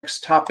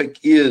next topic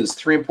is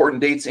 3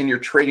 important dates in your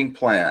trading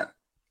plan.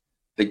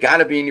 They got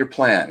to be in your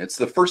plan. It's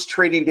the first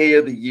trading day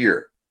of the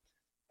year.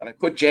 And I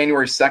put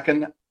January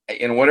 2nd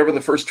in whatever the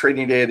first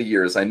trading day of the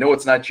year is. I know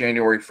it's not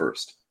January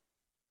 1st,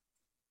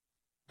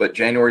 but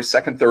January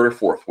 2nd,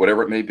 3rd, or 4th,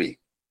 whatever it may be.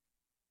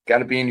 Got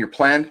to be in your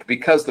plan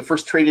because the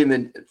first trading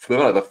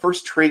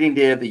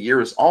day of the year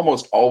is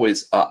almost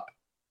always up.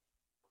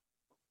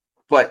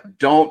 But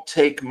don't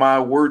take my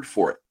word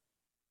for it.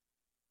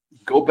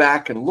 Go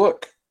back and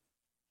look.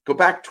 Go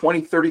back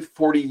 20, 30,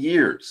 40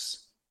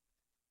 years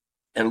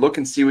and look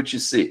and see what you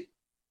see.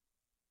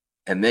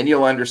 And then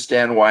you'll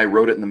understand why I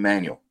wrote it in the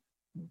manual.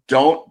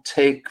 Don't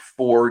take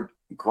for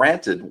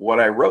granted what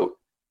I wrote.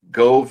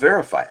 Go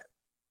verify it.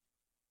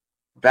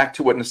 Back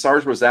to what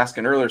Nasarj was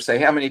asking earlier, say,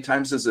 how many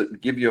times does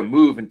it give you a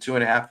move in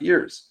 2.5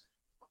 years?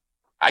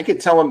 I could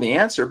tell him the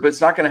answer, but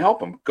it's not going to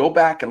help him. Go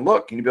back and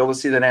look, and you'll be able to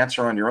see that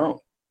answer on your own.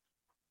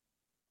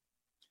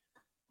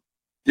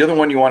 The other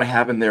one you want to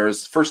have in there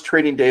is first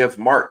trading day of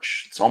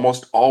March. It's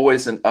almost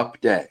always an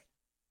up day.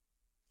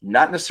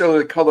 Not necessarily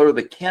the color of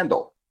the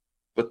candle,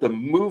 but the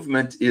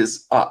movement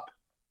is up.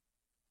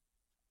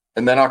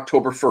 And then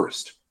October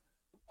 1st,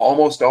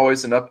 almost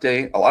always an up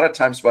day, a lot of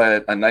times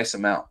by a nice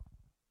amount.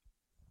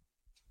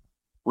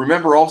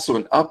 Remember also,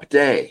 an up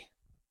day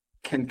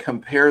can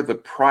compare the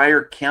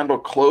prior candle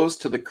close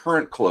to the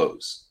current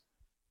close.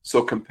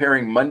 So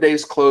comparing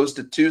Monday's close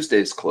to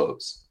Tuesday's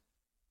close,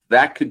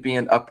 that could be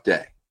an up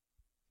day.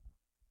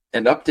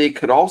 An up day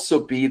could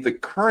also be the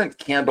current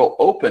candle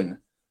open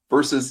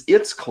versus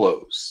its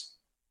close.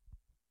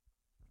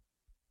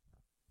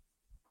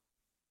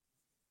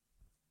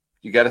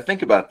 You got to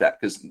think about that,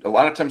 because a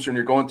lot of times when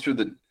you're going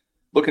through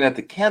looking at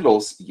the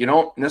candles, you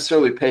don't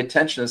necessarily pay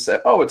attention and say,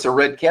 oh, it's a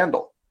red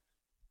candle.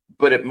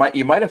 But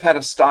you might have had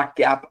a stock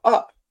gap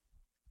up,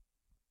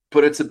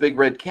 but it's a big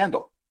red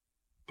candle,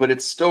 but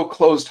it's still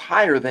closed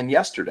higher than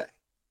yesterday.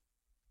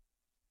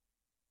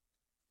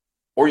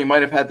 Or you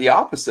might have had the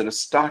opposite, a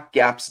stock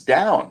gaps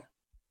down,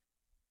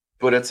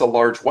 but it's a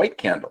large white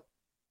candle,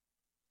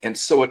 and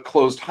so it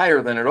closed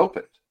higher than it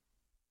opened.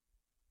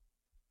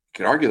 You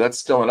can argue that's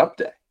still an up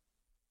day.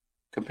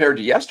 Compared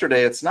to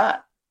yesterday, it's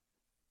not.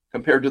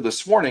 Compared to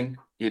this morning,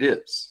 it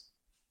is.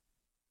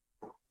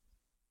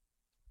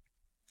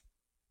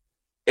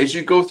 As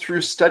you go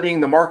through studying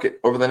the market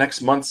over the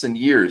next months and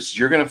years,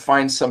 you're going to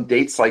find some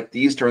dates like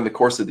these during the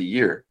course of the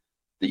year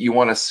that you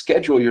want to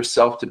schedule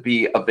yourself to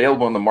be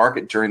available in the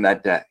market during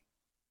that day.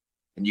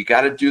 And you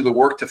got to do the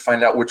work to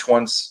find out which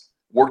ones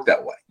work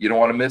that way. You don't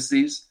want to miss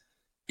these.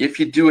 If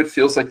you do, it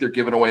feels like they're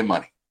giving away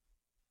money.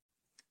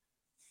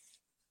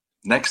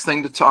 Next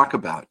thing to talk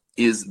about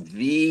is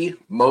the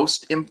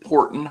most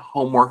important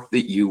homework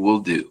that you will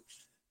do.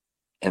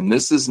 And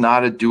this is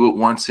not a do it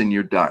once and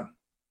you're done.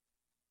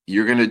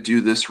 You're going to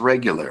do this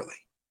regularly.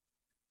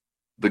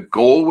 The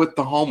goal with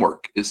the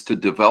homework is to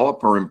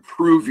develop or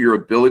improve your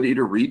ability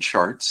to read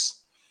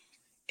charts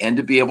and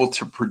to be able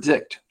to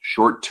predict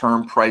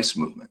short-term price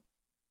movement.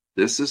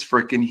 This is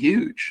freaking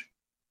huge.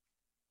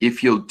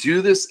 If you'll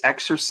do this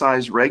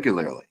exercise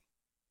regularly,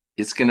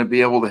 it's going to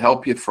be able to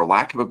help you, for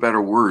lack of a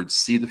better word,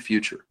 see the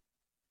future.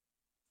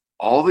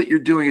 All that you're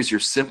doing is you're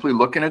simply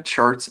looking at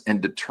charts and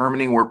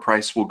determining where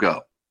price will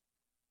go.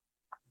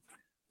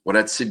 What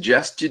I'd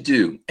suggest you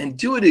do, and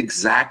do it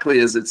exactly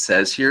as it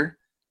says here,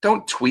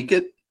 don't tweak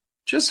it,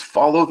 just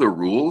follow the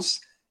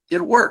rules.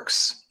 It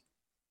works.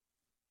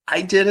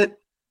 I did it.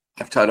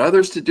 I've taught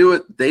others to do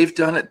it. They've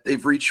done it.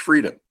 They've reached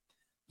freedom.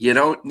 You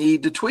don't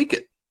need to tweak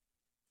it.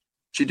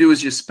 What you do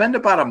is you spend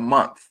about a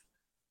month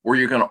where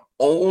you're going to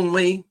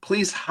only,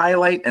 please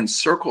highlight and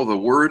circle the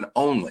word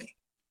only.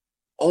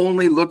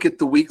 Only look at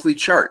the weekly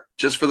chart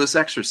just for this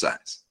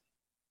exercise.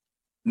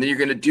 And then you're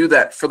going to do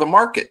that for the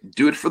market.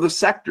 Do it for the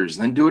sectors,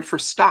 and then do it for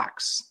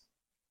stocks.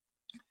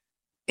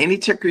 Any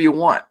ticker you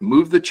want,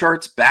 move the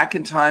charts back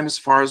in time as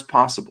far as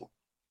possible.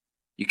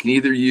 You can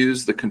either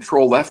use the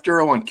control left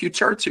arrow on Q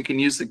charts, or you can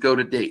use the go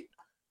to date.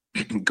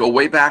 Go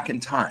way back in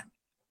time.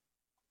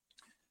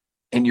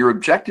 And your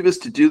objective is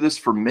to do this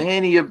for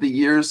many of the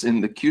years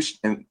in the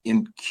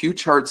Q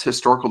charts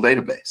historical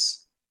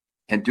database,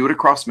 and do it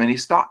across many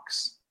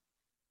stocks.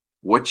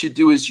 What you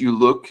do is you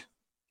look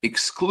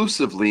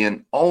exclusively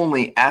and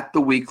only at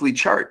the weekly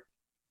chart.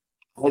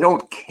 I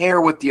don't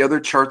care what the other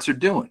charts are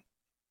doing.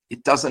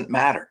 It doesn't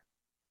matter.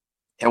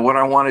 And what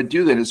I want to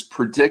do then is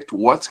predict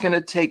what's going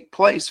to take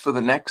place for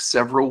the next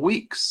several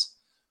weeks,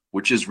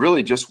 which is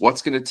really just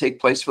what's going to take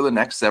place for the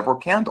next several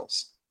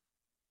candles,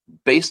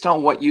 based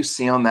on what you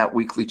see on that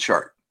weekly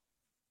chart.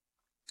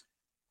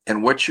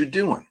 And what you're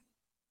doing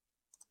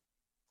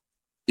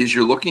is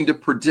you're looking to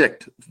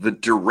predict the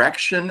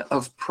direction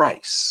of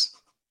price.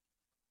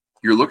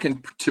 You're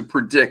looking to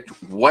predict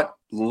what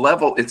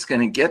level it's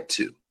going to get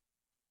to.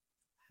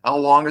 How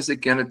long is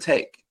it going to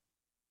take?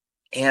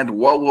 And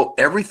what will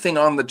everything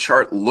on the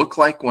chart look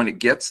like when it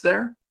gets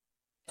there?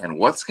 And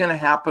what's going to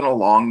happen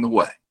along the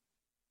way?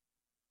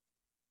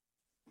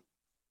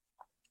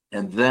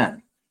 And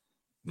then,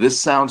 this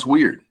sounds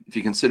weird if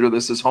you consider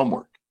this as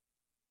homework.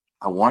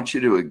 I want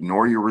you to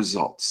ignore your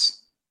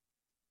results.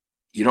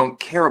 You don't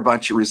care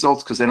about your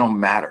results because they don't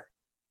matter.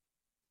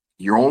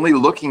 You're only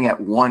looking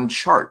at one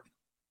chart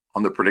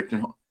on the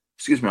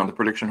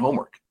prediction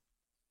homework.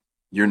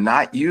 You're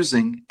not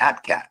using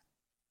ATCAT.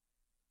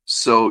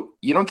 So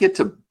you don't get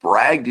to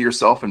brag to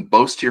yourself and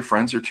boast to your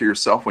friends or to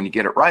yourself when you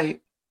get it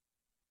right.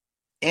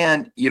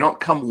 And you don't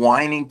come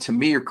whining to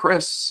me or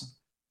Chris,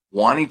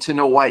 wanting to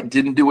know why it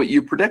didn't do what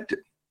you predicted.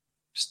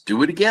 Just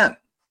do it again,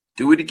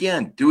 do it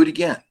again, do it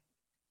again.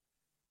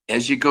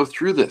 As you go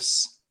through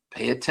this,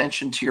 pay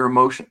attention to your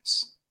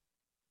emotions.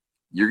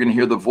 You're going to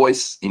hear the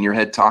voice in your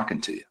head talking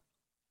to you.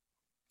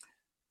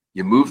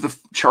 You move the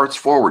charts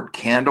forward,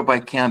 candle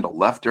by candle,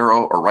 left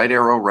arrow or right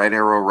arrow, right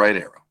arrow, right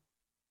arrow.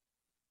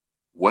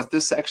 What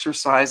this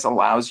exercise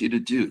allows you to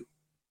do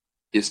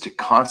is to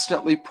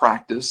constantly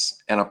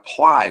practice and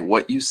apply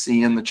what you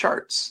see in the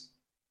charts.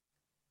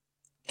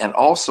 And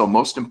also,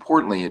 most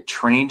importantly, it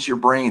trains your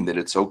brain that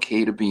it's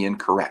okay to be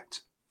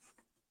incorrect.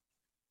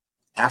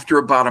 After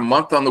about a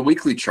month on the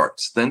weekly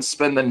charts, then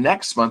spend the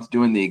next month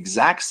doing the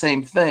exact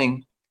same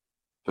thing,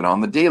 but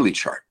on the daily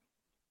chart.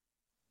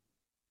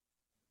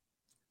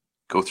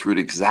 Go through it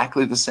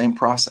exactly the same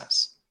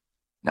process.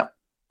 Now,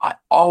 I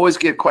always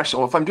get questions,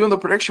 well, if I'm doing the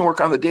prediction work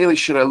on the daily,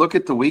 should I look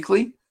at the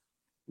weekly?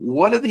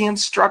 What do the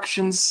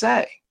instructions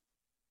say?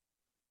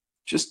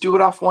 Just do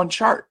it off one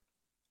chart.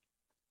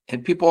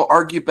 And people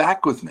argue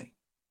back with me. And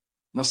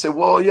they'll say,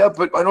 well, yeah,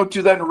 but I don't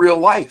do that in real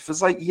life.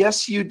 It's like,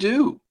 yes, you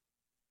do.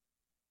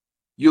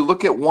 You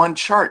look at one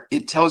chart,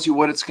 it tells you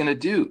what it's going to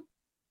do.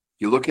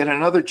 You look at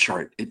another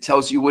chart, it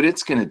tells you what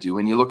it's going to do.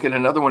 And you look at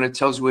another one, it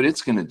tells you what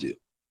it's going to do.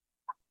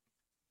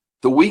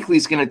 The weekly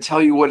is going to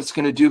tell you what it's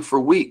going to do for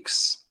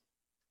weeks.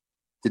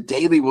 The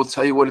daily will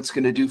tell you what it's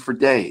going to do for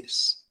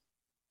days.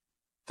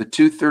 The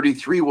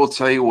 233 will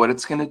tell you what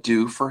it's going to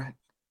do for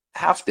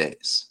half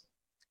days.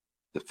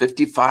 The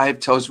 55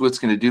 tells you what it's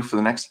going to do for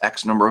the next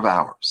X number of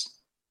hours.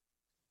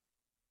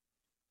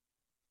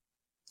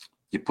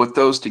 You put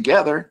those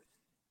together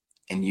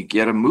and you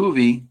get a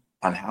movie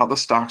on how the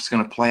stock's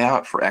going to play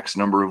out for X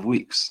number of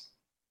weeks.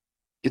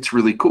 It's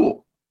really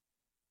cool.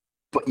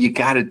 But you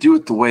got to do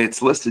it the way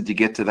it's listed to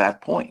get to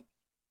that point.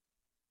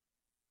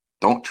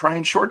 Don't try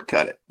and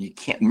shortcut it. You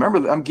can't.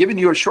 Remember, I'm giving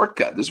you a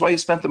shortcut. This is why you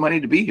spent the money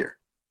to be here.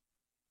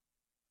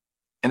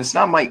 And it's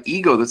not my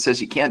ego that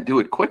says you can't do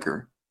it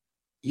quicker.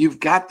 You've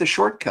got the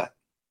shortcut.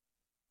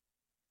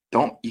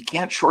 You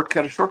can't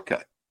shortcut a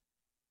shortcut.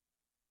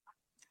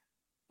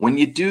 When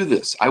you do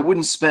this, I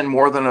wouldn't spend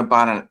more than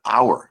about an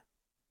hour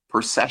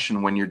per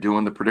session when you're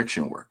doing the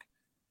prediction work.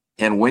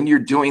 And when you're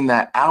doing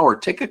that hour,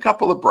 take a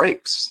couple of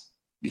breaks.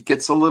 It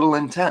gets a little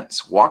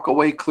intense. Walk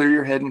away, clear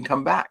your head, and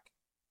come back.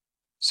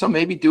 So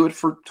maybe do it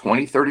for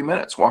 20, 30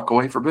 minutes. Walk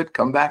away for a bit,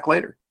 come back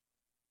later.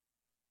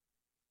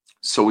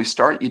 So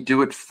you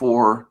do it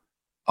for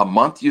a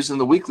month using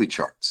the weekly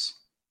charts.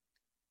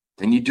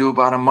 Then you do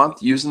about a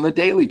month using the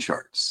daily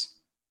charts.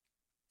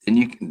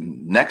 Then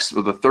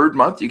for the third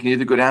month, you can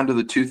either go down to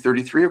the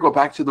 233 or go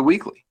back to the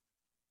weekly.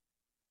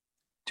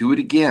 Do it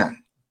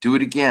again. Do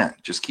it again.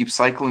 Just keep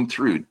cycling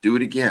through. Do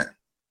it again.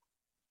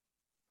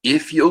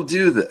 If you'll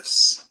do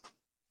this,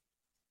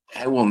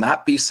 I will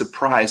not be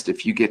surprised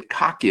if you get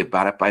cocky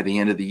about it by the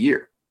end of the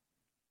year.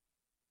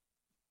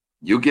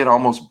 You'll get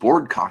almost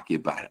bored cocky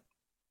about it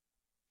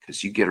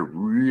because you get a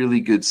really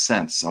good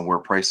sense on where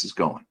price is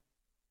going.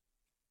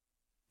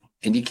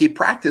 And you keep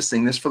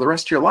practicing this for the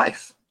rest of your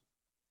life.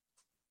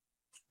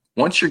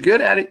 Once you're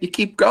good at it, you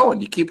keep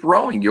going, you keep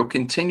rowing, you'll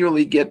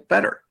continually get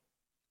better.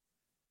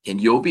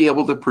 And you'll be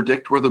able to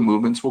predict where the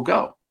movements will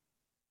go.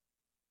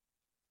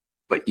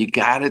 But you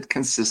got to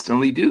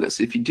consistently do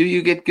this. If you do,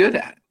 you get good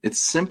at it. It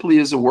simply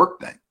is a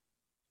work thing.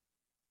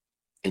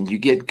 And you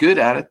get good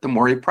at it the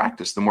more you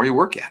practice, the more you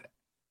work at it.